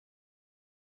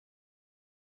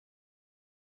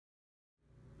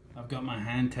got my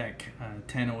Hantek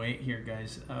 1008 here,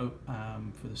 guys, out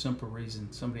for the simple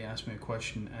reason somebody asked me a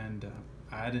question and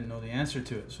I didn't know the answer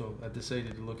to it, so I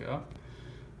decided to look it up.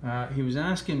 He was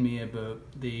asking me about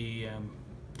the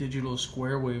digital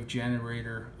square wave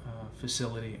generator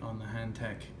facility on the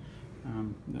Hantek.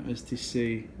 That is to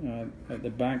say, at the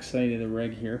back side of the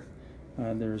rig here,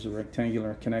 there's a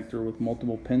rectangular connector with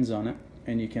multiple pins on it,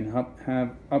 and you can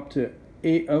have up to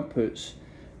 8 outputs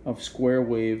of square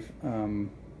wave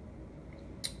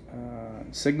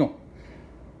signal.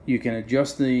 You can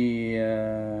adjust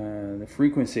the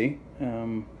frequency.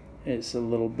 It's a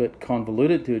little bit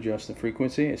convoluted to adjust the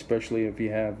frequency, especially if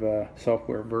you have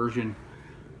software version.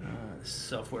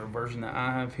 Software version that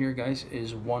I have here, guys,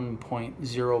 is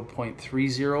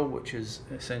 1.0.30, which is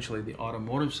essentially the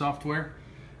automotive software.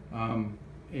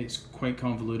 It's quite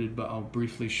convoluted, but I'll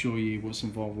briefly show you what's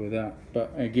involved with that.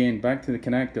 But again, back to the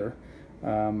connector.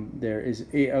 There is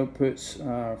 8 outputs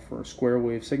for a square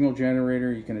wave signal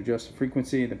generator. You can adjust the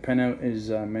frequency. The pinout is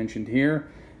mentioned here,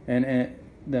 and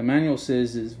the manual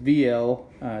says is VLTTL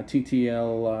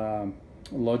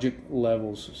logic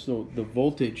levels. So the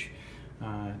voltage,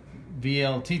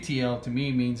 VLTTL to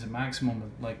me means a maximum of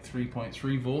like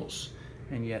 3.3 volts,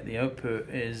 and yet the output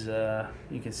is,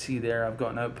 you can see there, I've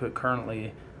got an output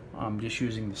currently, I'm just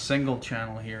using the single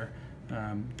channel here,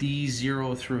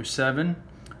 D0 through 7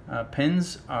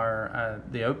 pins are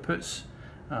the outputs.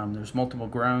 There's multiple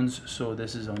grounds, so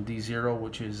this is on D0,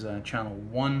 which is channel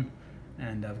 1,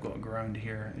 and I've got a ground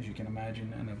here, as you can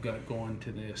imagine, and I've got it going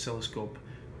to the oscilloscope,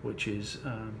 which is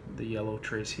the yellow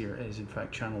trace here is in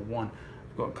fact channel 1.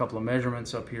 I've got a couple of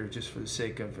measurements up here just for the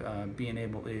sake of being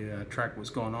able to track what's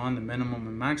going on, the minimum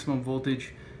and maximum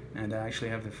voltage, and I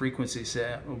actually have the frequency set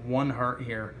at 1 hertz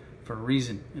here for a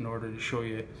reason, in order to show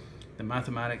you the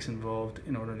mathematics involved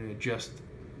in order to adjust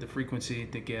the frequency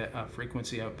to get a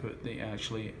frequency output that you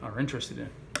actually are interested in.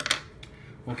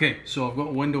 Okay, so I've got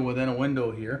a window within a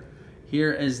window here.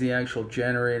 Here is the actual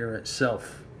generator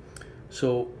itself.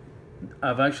 So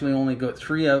I've actually only got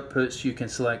 3 outputs. You can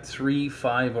select 3,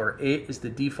 5, or 8 as the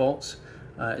defaults.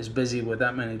 It's busy with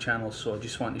that many channels, so I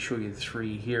just want to show you the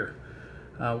 3 here.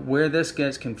 Where this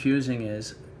gets confusing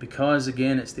is, because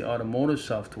again it's the automotive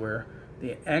software,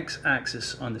 the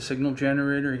x-axis on the signal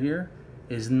generator here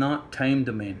is not time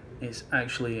domain. It's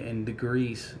actually in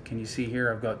degrees. Can you see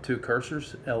here I've got 2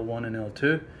 cursors, L1 and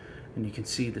L2, and you can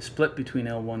see the split between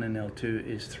L1 and L2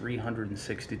 is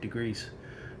 360 degrees.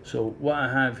 So what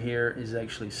I have here is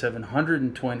actually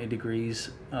 720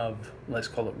 degrees of, let's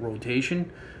call it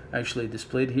rotation, actually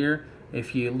displayed here.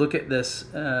 If you look at this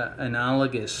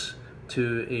analogous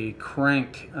to a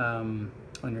crank on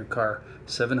your car,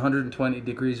 720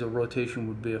 degrees of rotation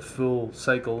would be a full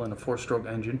cycle in a 4-stroke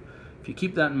engine. If you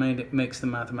keep that in mind, it makes the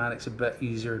mathematics a bit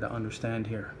easier to understand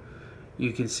here.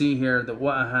 You can see here that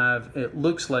what I have, it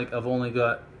looks like I've only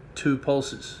got 2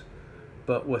 pulses.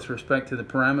 But with respect to the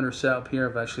parameter setup here,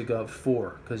 I've actually got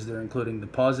 4, because they're including the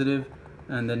positive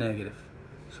and the negative.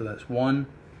 So that's 1,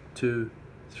 2,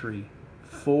 3,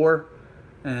 4.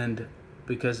 And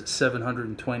because it's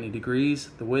 720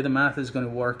 degrees, the way the math is going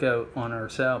to work out on our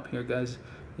setup here, guys,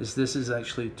 is this is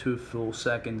actually 2 full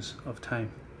seconds of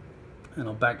time. And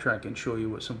I'll backtrack and show you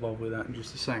what's involved with that in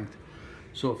just a second.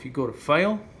 So if you go to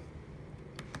File,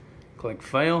 click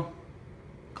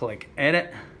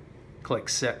Edit, click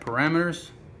Set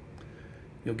Parameters,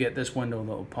 you'll get this window that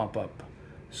will pop up.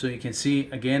 So you can see,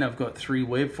 again, I've got 3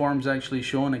 waveforms actually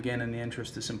shown, again in the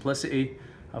interest of simplicity.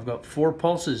 I've got 4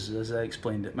 pulses, as I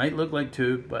explained. It might look like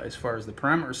 2, but as far as the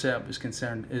parameter setup is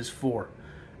concerned, is 4.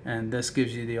 And this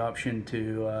gives you the option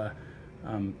to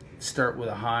start with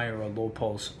a high or a low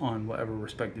pulse on whatever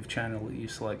respective channel that you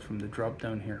select from the drop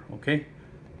down here. Okay,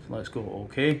 so let's go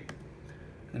OK.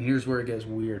 And here's where it gets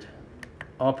weird.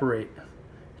 Operate.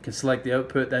 You can select the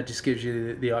output. That just gives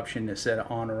you the option to set it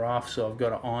on or off. So I've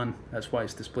got it on. That's why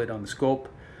it's displayed on the scope.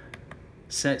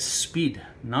 Set speed,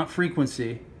 not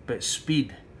frequency, but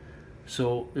speed.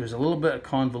 So there's a little bit of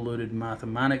convoluted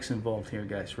mathematics involved here,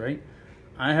 guys, right?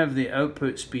 I have the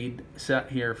output speed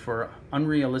set here for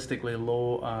unrealistically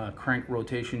low crank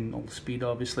rotational speed,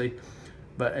 obviously,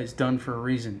 but it's done for a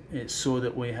reason. It's so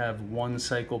that we have 1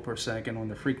 cycle per second on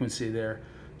the frequency there,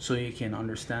 so you can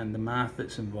understand the math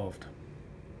that's involved.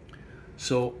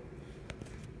 So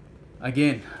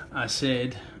again, I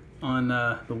said on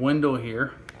the window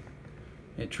here,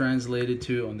 it translated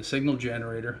to, on the signal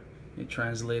generator, it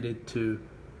translated to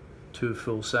 2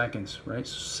 full seconds, right?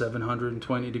 So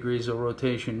 720 degrees of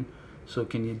rotation. So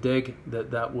can you dig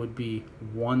that that would be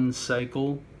 1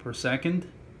 cycle per second,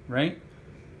 right?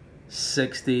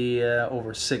 60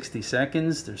 over 60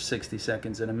 seconds. There's 60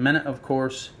 seconds in a minute, of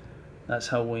course. That's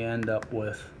how we end up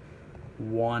with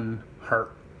 1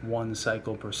 hertz, 1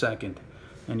 cycle per second.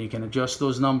 And you can adjust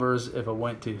those numbers. If it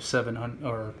went to 700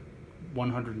 or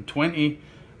 120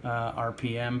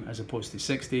 RPM as opposed to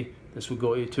 60, this would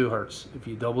go to 2 hertz. If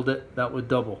you doubled it, that would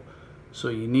double. So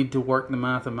you need to work the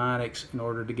mathematics in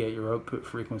order to get your output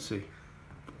frequency.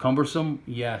 Cumbersome,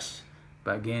 yes,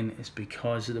 but again, it's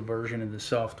because of the version of the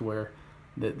software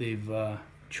that they've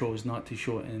chose not to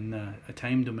show it in a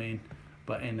time domain,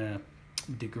 but in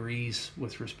degrees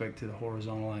with respect to the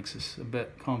horizontal axis. A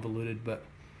bit convoluted, but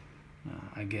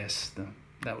I guess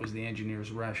that was the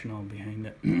engineer's rationale behind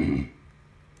it.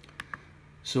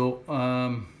 So,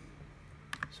 sorry,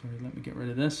 let me get rid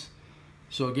of this.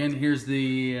 So again, here's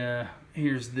the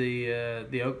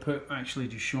output actually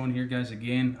just shown here, guys.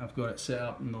 Again, I've got it set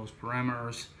up in those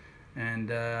parameters, and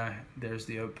there's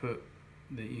the output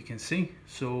that you can see.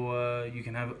 So you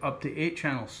can have up to 8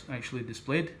 channels actually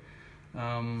displayed.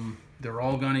 They're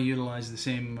all going to utilize the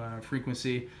same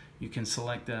frequency. You can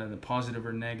select the positive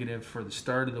or negative for the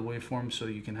start of the waveform, so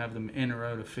you can have them in or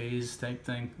out of phase type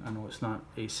thing. I know it's not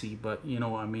AC, but you know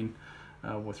what I mean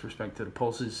with respect to the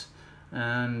pulses.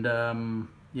 And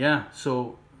yeah,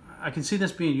 so I can see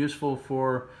this being useful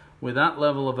for, with that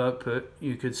level of output,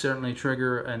 you could certainly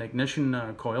trigger an ignition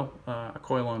coil, a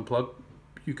coil on plug.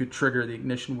 You could trigger the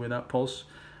ignition with that pulse,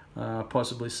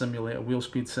 possibly simulate a wheel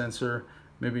speed sensor,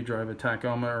 maybe drive a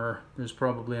tachometer. There's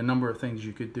probably a number of things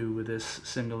you could do with this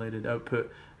simulated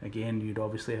output. Again, you'd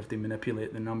obviously have to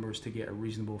manipulate the numbers to get a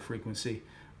reasonable frequency,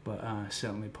 but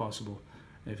certainly possible.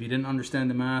 If you didn't understand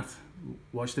the math,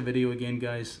 watch the video again,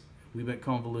 guys. A wee bit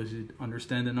convoluted.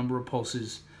 Understand the number of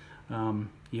pulses.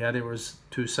 Yeah, there was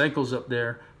 2 cycles up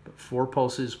there, but 4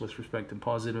 pulses with respect to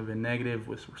positive and negative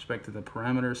with respect to the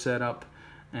parameter setup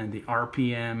and the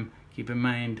RPM. Keep in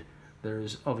mind,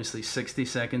 there's obviously 60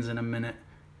 seconds in a minute.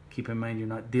 Keep in mind, you're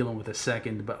not dealing with a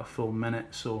second, but a full minute,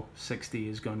 so 60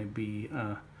 is going to be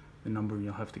the number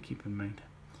you'll have to keep in mind.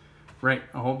 Right,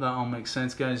 I hope that all makes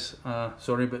sense, guys.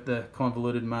 Sorry about the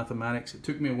convoluted mathematics. It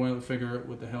took me a while to figure out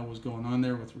what the hell was going on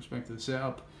there with respect to the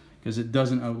setup, because it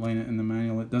doesn't outline it in the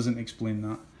manual. It doesn't explain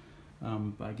that.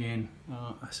 But again,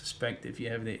 I suspect if you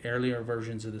have the earlier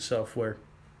versions of the software,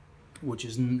 which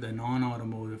is the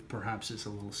non-automotive, perhaps it's a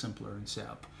little simpler in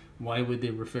setup. Why would they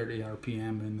refer to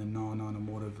RPM in the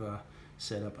non-automotive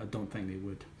setup? I don't think they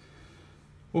would.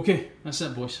 Okay, that's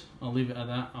it, boys. I'll leave it at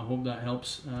that. I hope that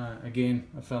helps. Again,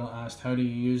 a fella asked, how do you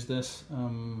use this?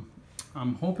 I'm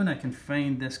hoping I can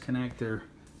find this connector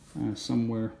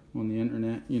somewhere on the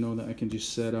internet, you know, that I can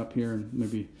just set up here, and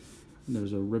maybe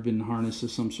there's a ribbon harness of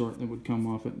some sort that would come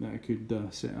off it that I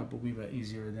could set up a wee bit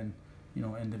easier than, you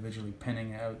know, individually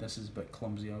pinning it out. This is a bit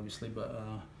clumsy, obviously, but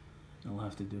I'll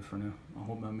have to do for now. I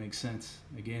hope that makes sense.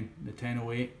 Again, the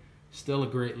 1008, still a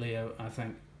great layout, I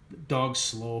think. The dog's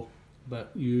slow,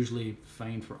 but usually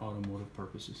fine for automotive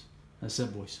purposes. That's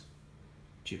it, boys.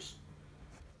 Cheers.